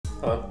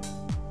Hello,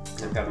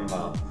 I'm Captain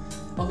Bob.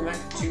 Welcome back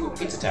to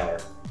Pizza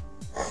Tower.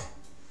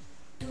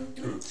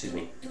 Excuse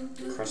me.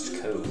 Crust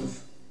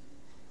Cove.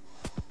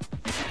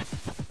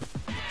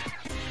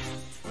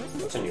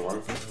 What's a new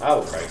one?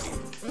 Oh, crikey.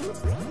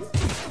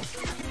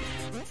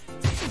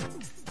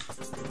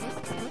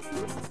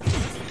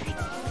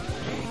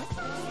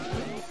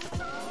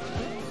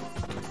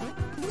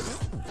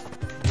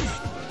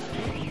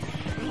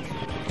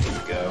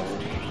 Go.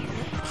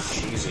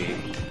 Cheesy.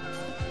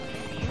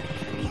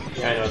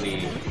 Yeah, I know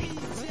the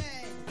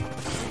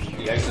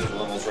exit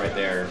level's right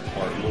there,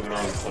 or moving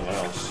on to someone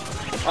else.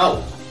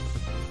 Oh!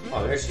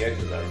 Oh, there's the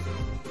exit then.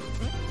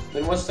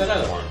 Then what's that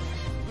other one?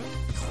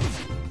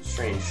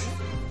 Strange.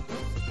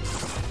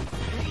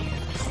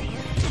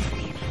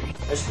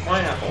 There's the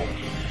pineapple.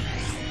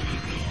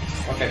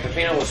 Okay,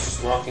 Peppino was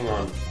just walking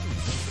on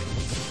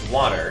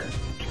water.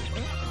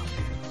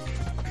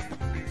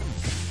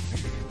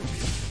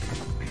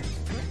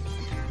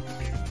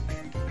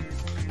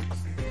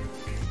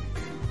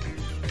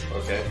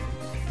 Okay.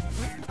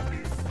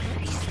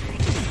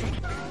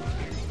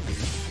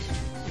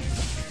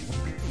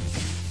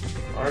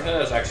 I wonder if that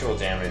does actual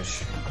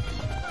damage.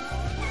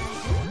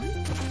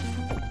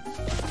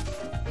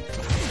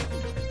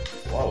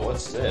 Whoa,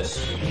 what's this?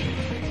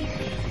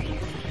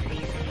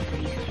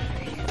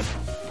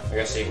 I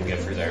guess you can get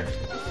through there.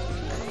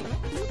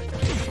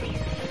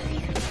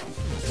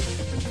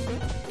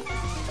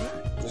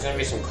 There's gonna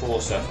be some cool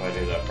stuff if I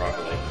do that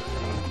properly.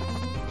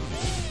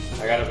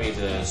 I gotta be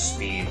the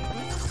speed.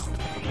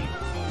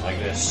 Like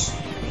this.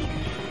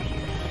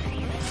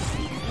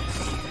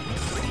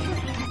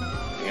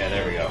 Yeah,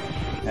 there we go.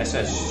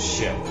 SS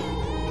Ship.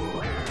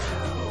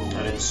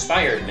 An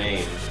inspired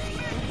name.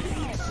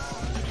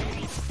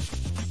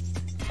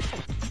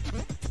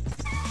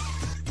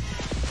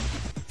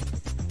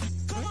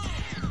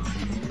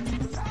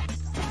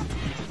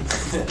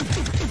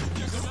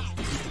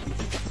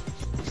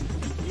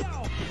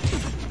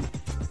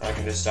 I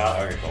can just stop.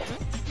 Okay, cool.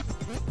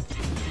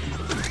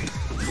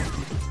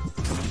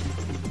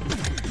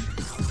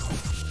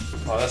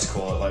 Oh, that's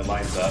cool. It like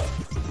lines up.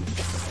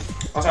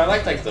 Also, I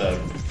like the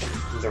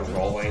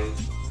rolling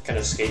kind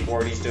of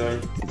skateboard he's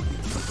doing.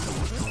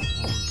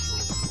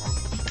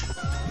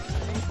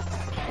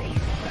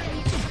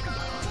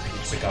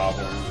 It's a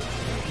goblin.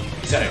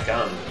 He's got a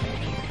gun.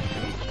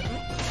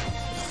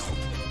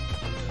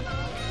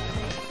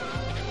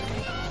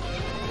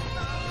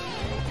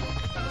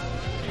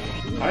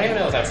 I don't even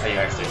know if that's how you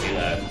actually do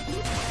that.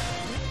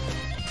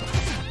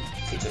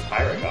 He's a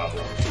pirate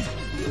goblin.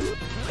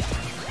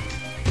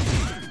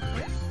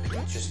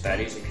 Just that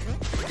easy.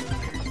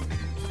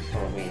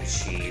 Don't need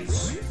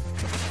cheese.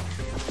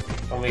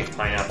 Don't need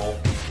pineapple.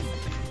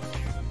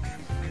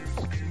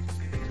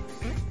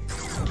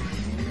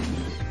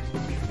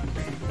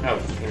 Oh,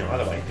 you know,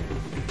 other way.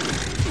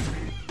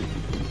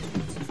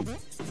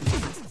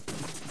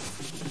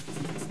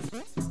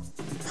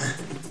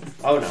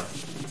 Oh no.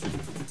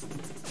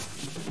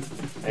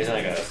 He's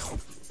like a...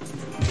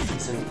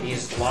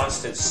 He's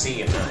lost at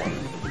sea in that one.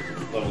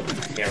 Little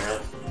camera.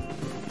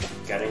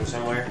 Getting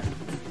somewhere.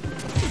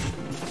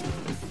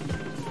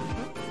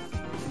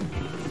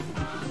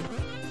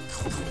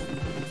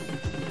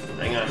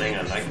 Hang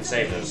on, I can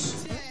save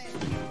this.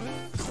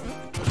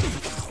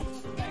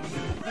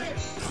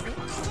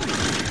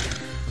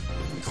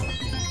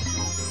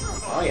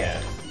 Oh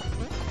yeah.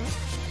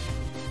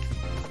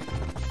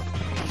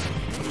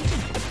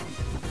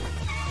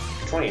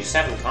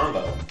 $27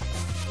 combo.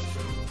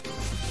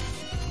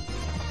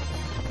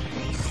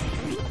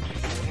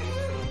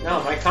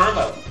 No, my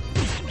combo!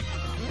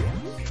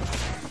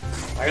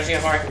 I gotta see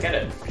how far I can get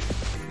it.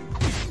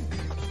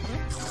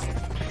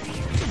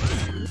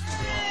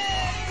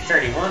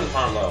 31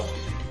 combo.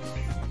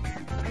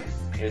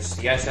 It's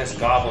the SS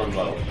Goblin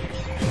boat.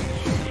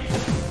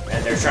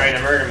 And they're trying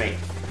to murder me.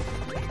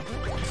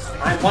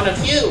 I'm one of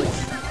you!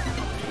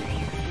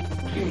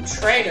 You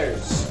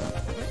traitors!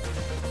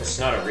 This is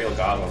not a real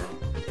goblin.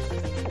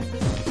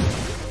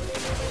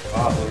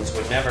 Goblins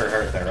would never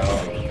hurt their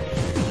own.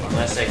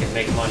 Unless they could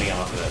make money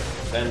off of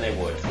it. Then they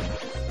would.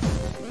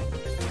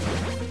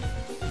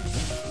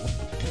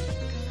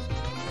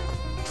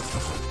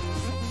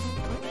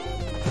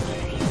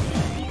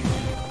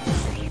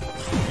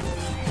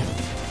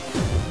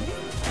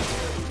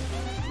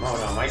 Oh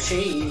no, my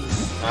cheese!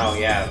 Oh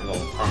yeah,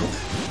 little punk.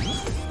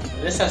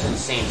 This doesn't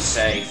seem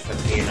safe, but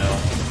you know.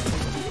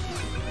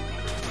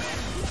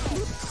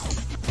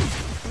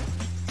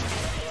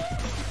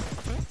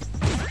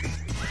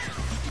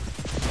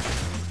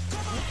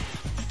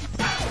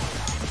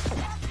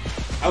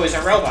 Oh, he's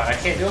a robot. I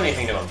can't do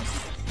anything to him.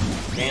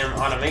 Damn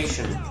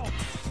automation.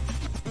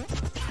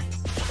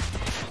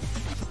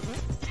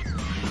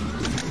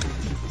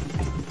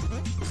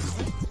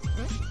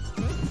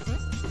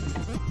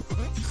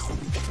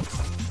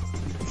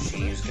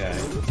 Cheese guy.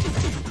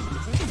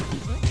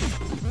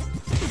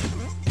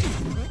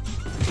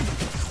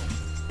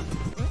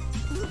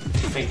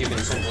 Think you can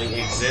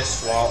simply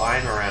exist while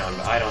I'm around?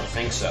 I don't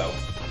think so.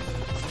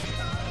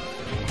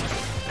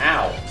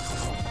 Ow.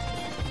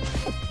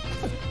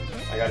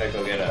 gotta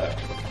go get a...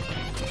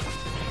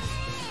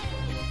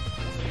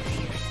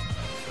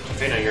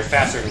 Fina, you're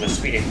faster than a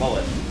speeding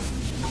bullet.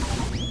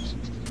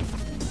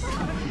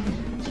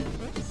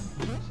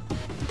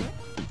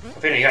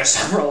 Fina, you gotta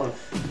stop rolling.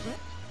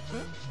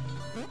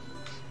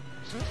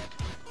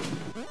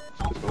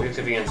 We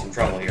could be in some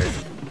trouble here.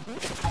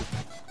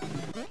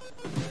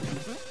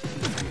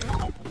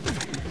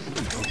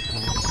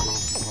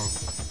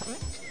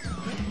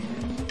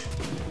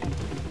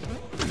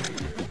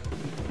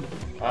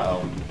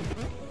 Uh-oh.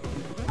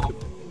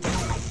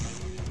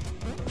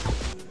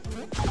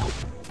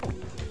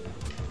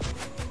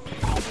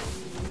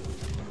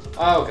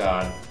 Oh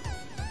god.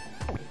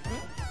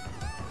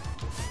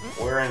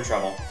 We're in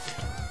trouble.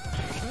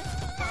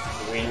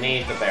 We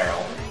need the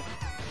barrel.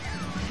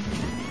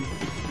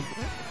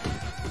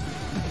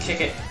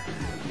 Kick it.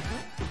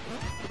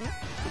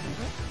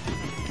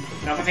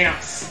 No, Pepino.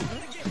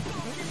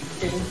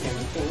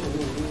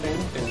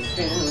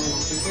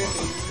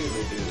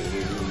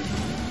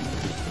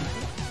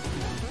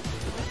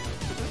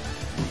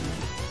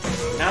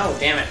 No,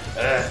 damn it.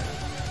 Ugh.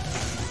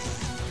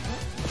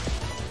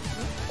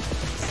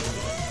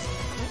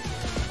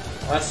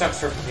 Well, that sucks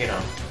for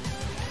Pepino.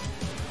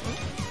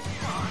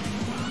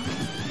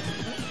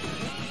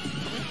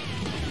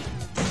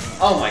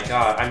 Oh my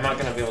god, I'm not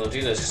gonna be able to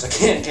do this because I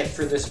can't get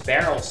through this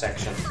barrel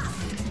section.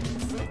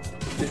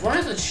 Did one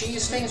of the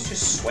cheese things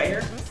just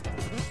swear?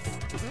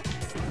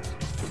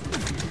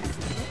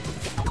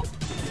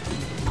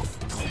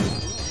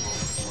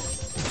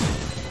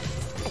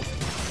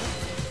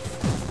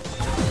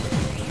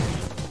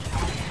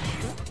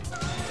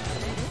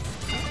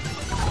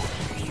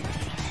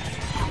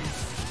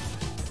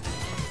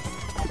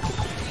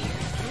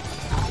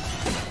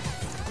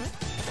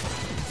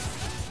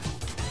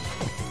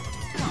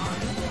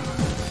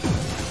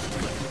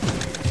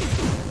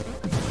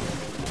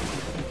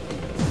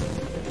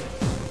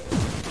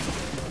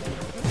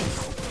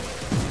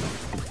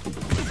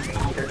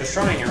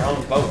 Destroying your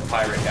own boat,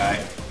 pirate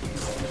guy.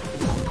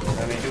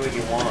 I mean, do what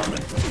you want.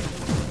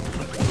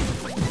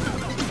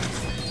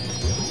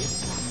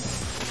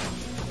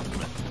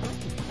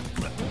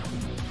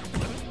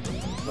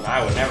 But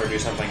I would never do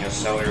something as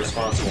so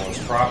irresponsible as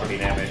property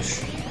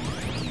damage.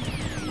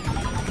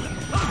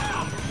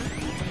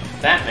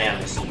 That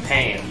man is in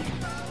pain.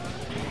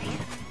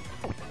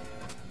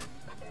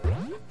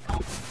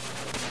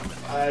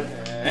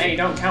 Hey,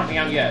 don't count me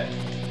out yet.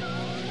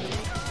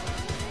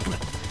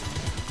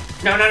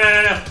 No, no, no,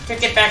 no, no!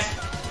 Get back!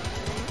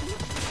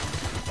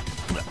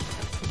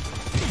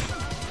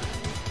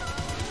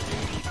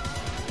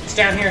 It's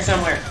down here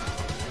somewhere.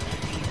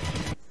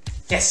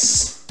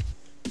 Yes!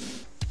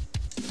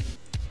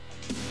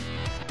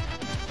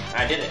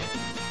 I did it.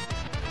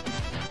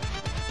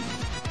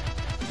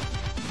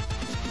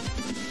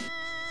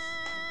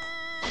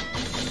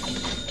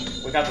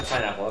 We got the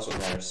pineapple, that's what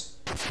matters.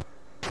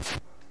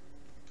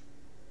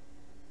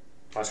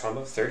 Last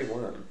combo,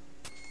 31.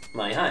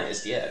 My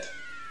highest yet.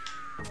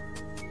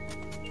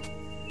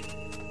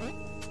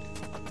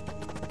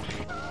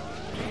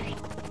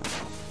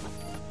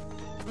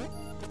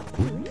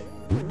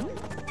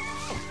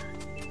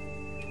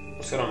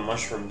 Let's go to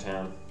Mushroom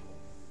Town.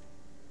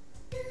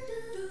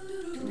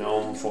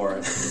 Gnome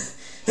Forest.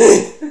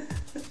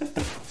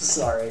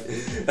 Sorry.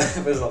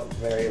 That was a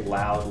very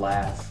loud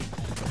laugh.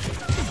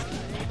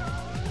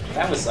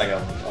 That was like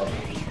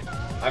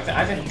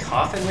I've been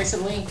coughing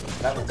recently.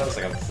 That was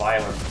like a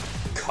violent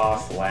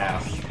cough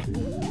laugh.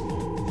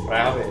 But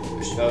I hope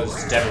it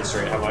goes to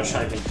demonstrate how much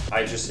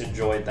I just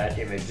enjoyed that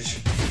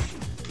image.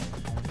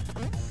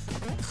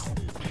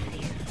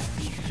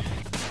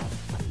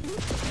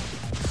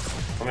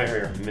 Come over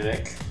here,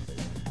 Mimic.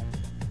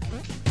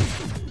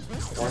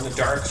 We're in the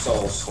Dark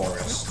Souls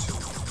Forest.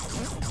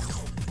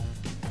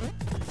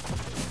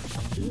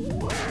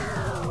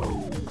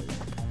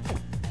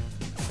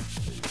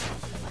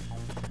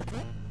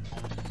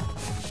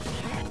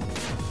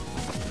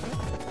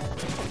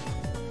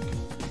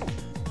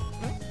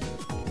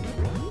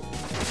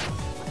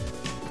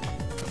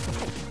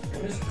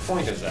 What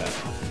point is that?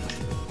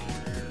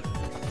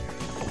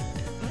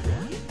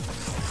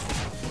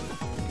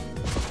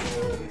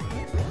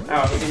 Oh, I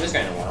haven't seen this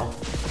guy in a while.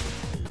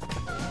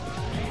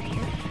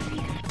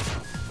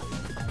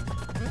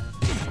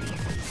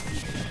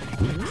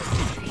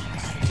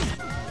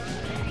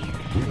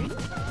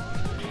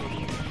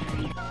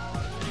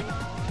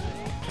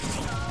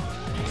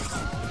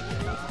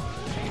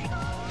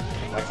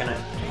 Why can't I?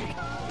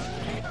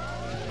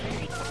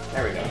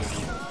 There we go.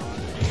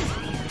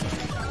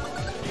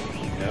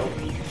 Nope.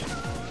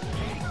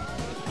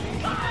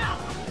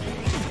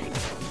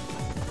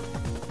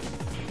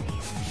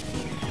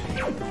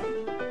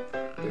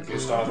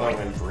 Confused off like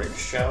in Brick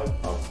Show?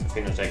 Oh,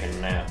 Pepino's taking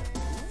a nap.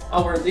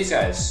 Oh, where are these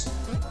guys?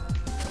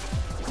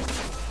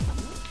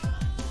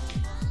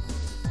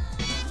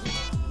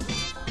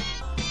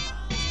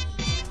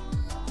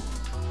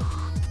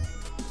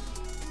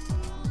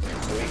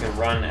 So we can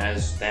run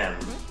as them.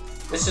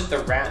 This is the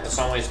rat that's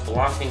always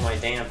blocking my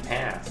damn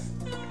path.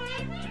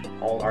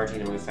 Hold RT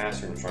to move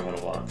faster and struggle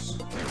to blocks.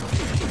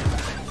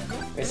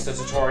 it's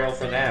the tutorial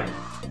for them.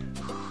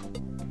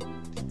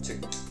 To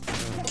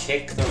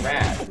kick the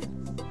rat.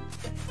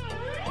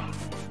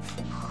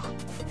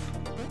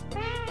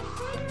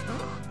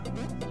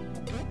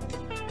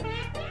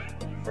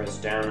 Press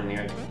down in the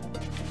air.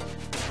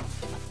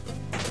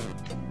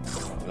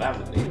 Oh,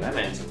 that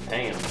man's in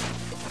pain.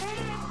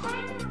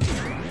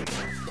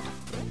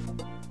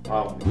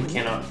 Oh, you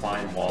cannot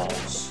climb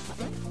walls.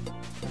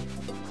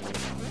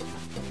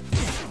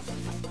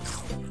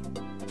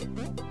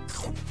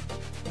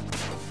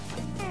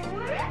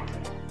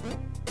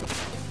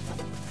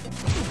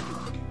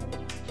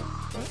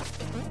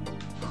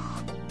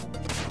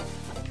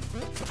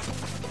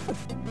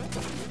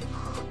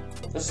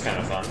 This is kind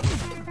of fun.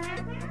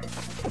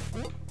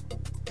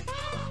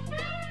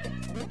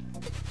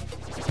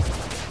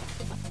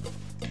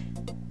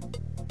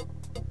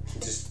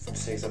 It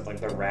just takes up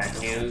like the rat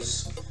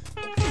news.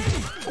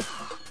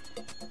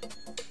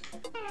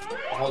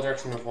 Hold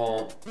direction of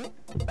wall.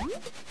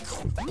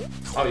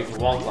 Oh, you can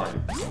wall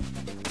climb.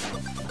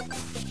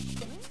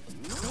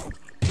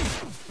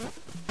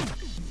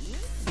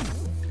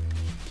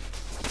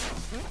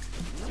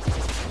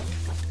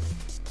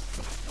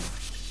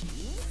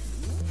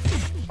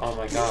 Oh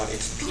my god,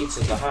 it's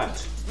Pizza the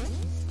Hut.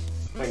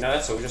 Wait, no,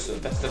 that's the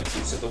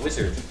Pizza the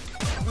Wizard.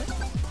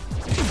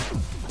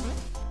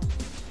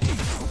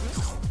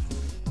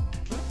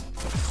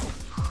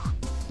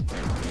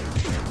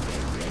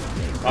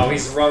 Oh,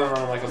 he's running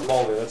around like a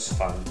boulder, that's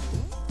fun.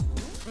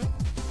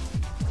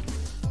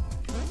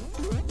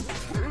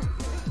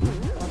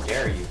 How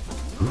dare you?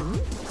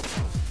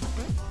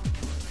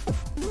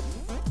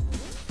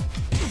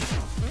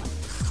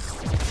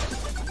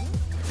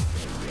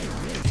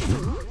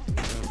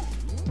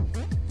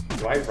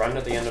 Do I run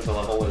to the end of the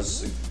level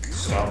as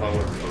Gustavo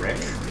or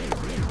Brick?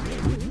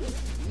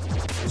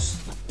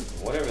 Just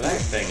whatever that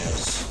thing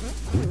is.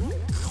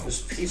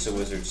 This Pizza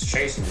Wizard's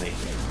chasing me.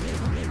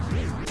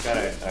 He's got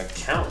a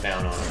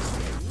countdown on him.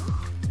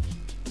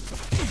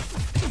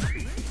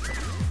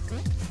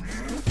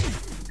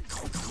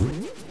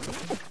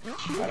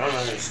 I don't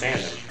understand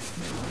him.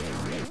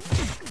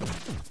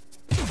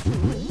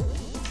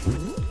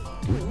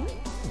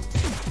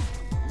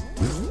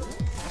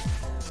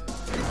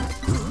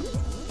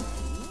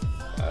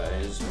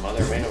 His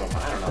mother made him.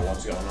 I don't know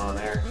what's going on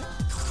there.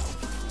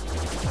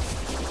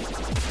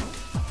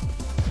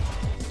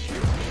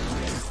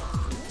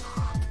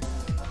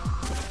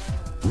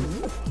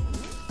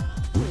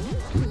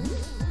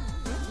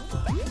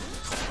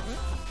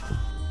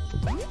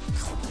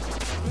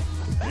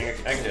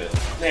 I can do it.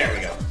 There we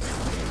go.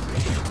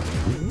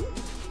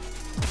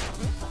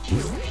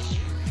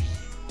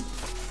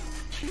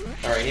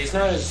 Alright, he's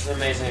not as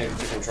amazing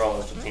to control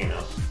as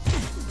Peppino,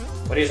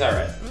 but he's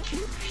alright.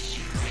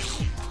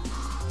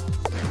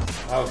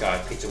 Oh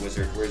god, Pizza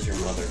Wizard, where's your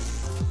mother?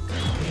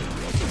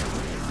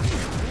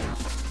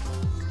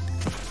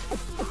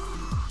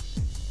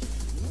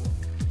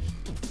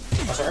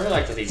 Also, I really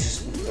like that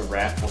the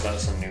rat pulls out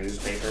some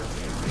newspaper.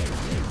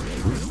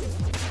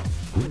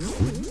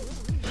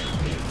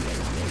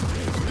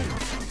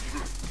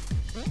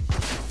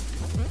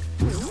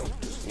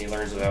 He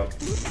learns about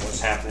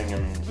what's happening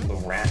in the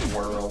rat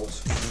world.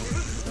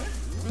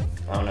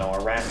 Oh no, a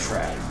rat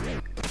trap.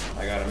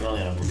 I got a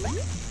million of them.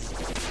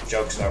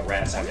 Jokes about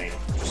rats, I mean.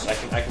 Just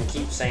I can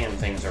keep saying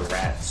things are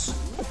rats.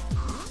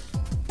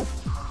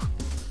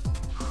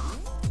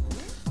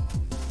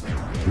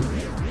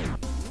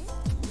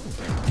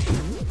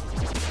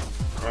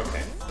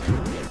 Okay.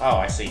 Oh,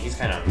 I see. He's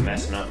kind of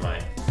messing up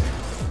my...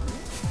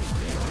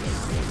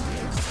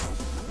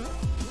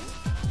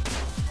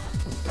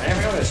 I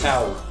never noticed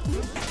how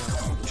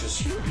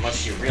just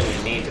much you really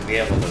need to be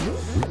able to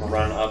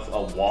run up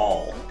a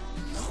wall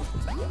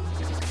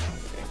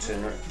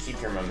to keep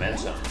your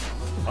momentum.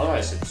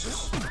 Otherwise, it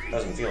just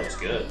doesn't feel as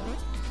good.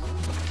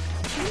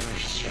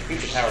 The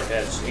Pizza Tower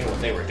devs knew what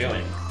they were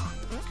doing.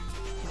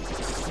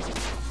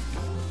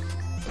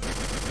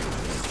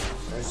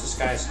 Where's this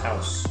guy's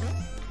house?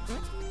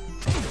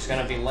 He's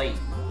gonna be late.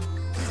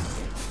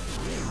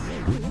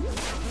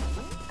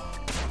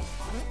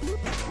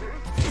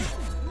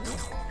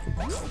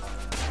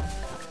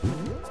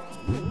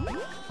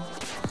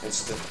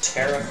 It's the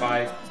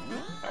terrified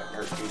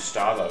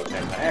Gustavo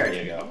thing. There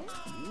you go.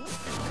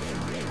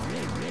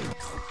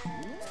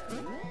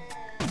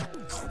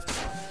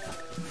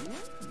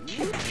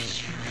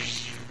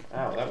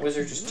 Wow, that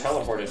wizard just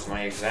teleported to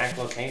my exact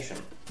location.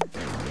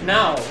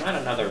 No, not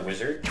another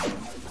wizard.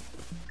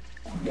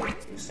 You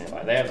stand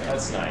by.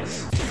 That's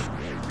nice.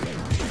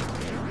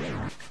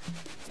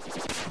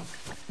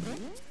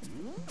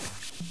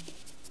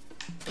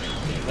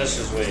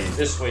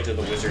 This way to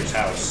the wizard's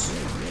house.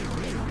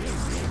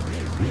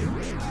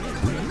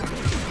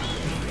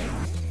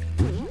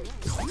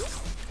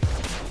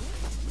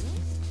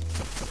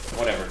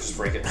 Whatever, just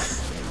break it.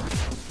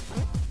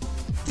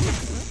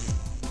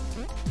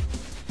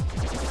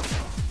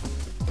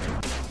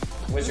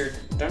 Wizard,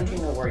 don't you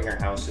know where your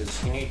house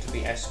is? You need to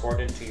be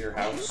escorted to your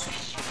house.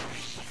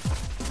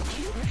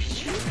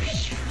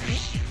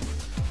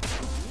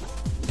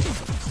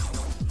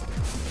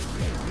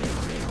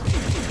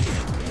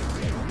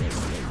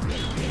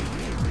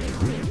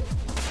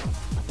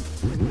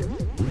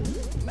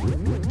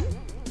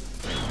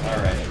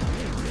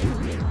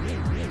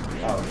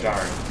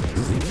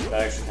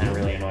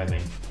 really annoyed me.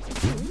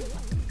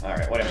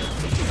 Alright, whatever.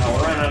 Oh,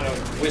 we're running out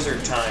of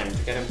wizard time to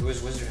get him to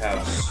his wizard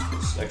house.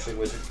 It's actually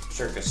Wizard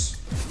Circus.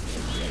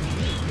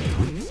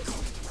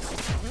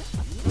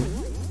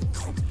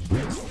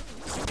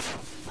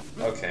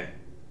 Okay.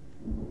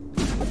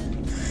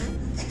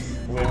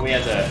 We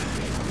had to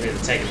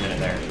take a minute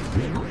there.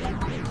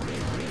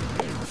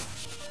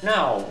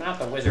 No, not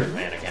the wizard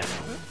man again.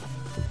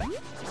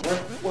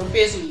 We're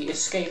busy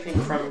escaping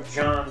from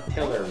John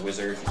Pillar,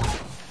 wizard.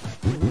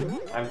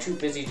 I'm too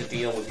busy to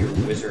deal with your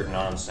wizard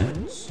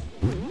nonsense.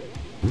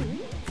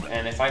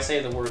 And if I say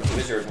the word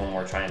wizard one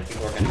more time,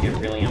 people are going to get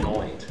really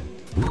annoyed.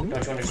 Don't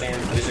you understand,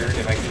 wizard?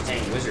 If I keep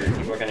saying wizard,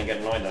 people are going to get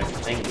annoyed that I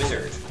keep saying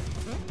wizard.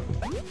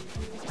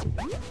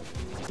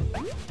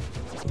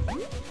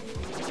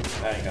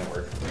 That ain't gonna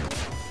work.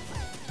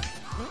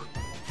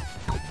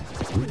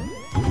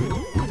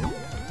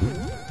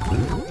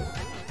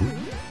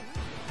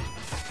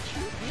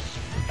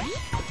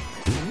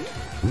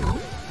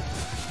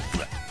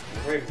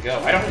 Where'd it go?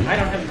 I don't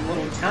have the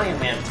little Italian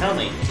man tell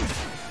me.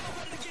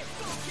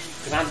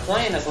 Because I'm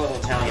playing as little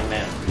Italian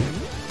man.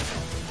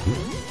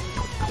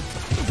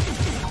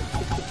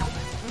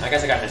 I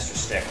guess I got Mr.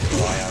 Stick, so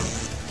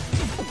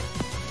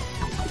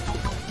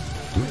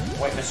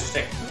wait, Mr.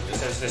 Stick, it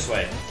says this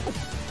way.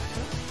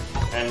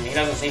 And he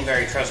doesn't seem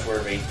very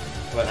trustworthy,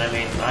 but I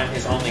mean, I'm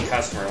his only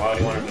customer. Why would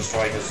he want to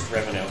destroy his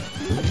revenue?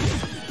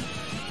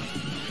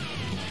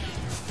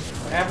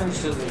 What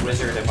happens to the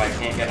wizard if I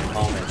can't get him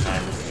home in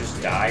time? Does he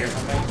just die or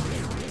something?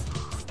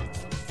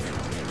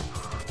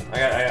 I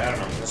don't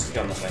know. Let's keep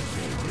going this way.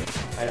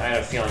 I had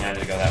a feeling I had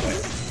to go that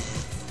way.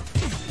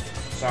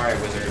 Sorry,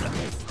 wizard.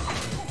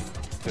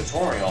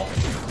 Tutorial.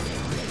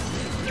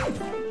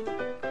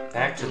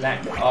 Back to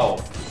that.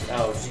 Oh,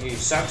 gee,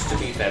 sucks to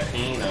be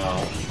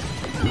Peppino.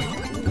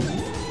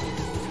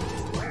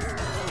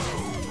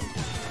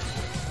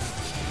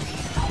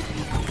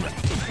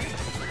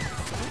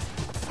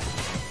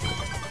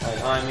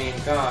 I mean,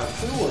 God,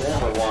 who would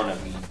ever want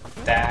to be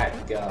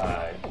that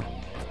guy?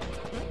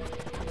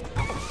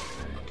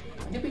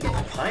 When did we get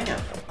the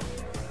pineapple?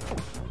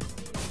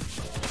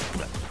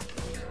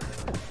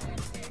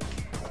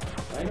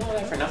 Did I know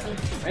that for nothing?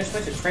 I just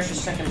wasted precious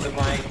seconds of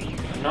my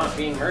not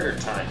being murdered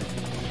time.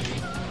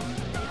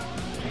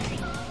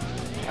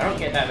 I don't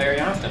get that very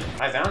often.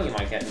 I value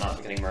my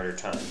not getting murdered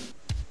time.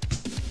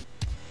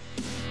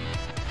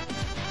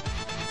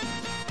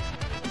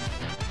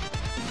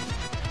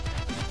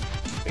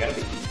 We gotta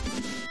be.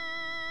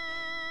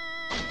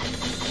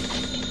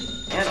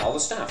 And all the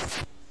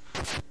stuff.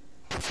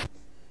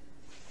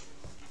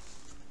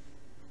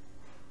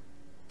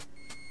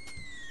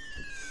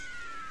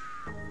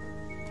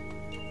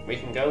 We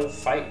can go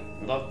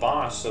fight the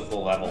boss of the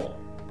level.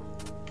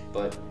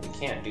 But we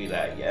can't do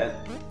that yet.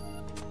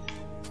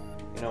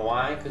 You know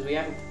why? Because we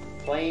haven't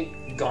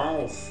played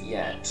golf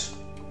yet.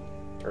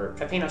 Or,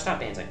 Peppino, stop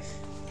dancing.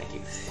 Thank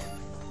you.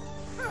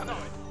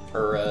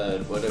 Or,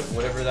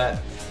 whatever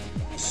that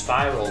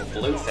spiral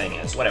blue thing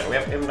is. Whatever, we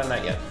haven't done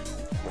that yet.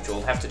 Which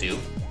we'll have to do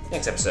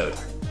next episode.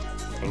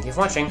 Thank you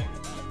for watching.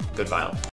 Goodbye.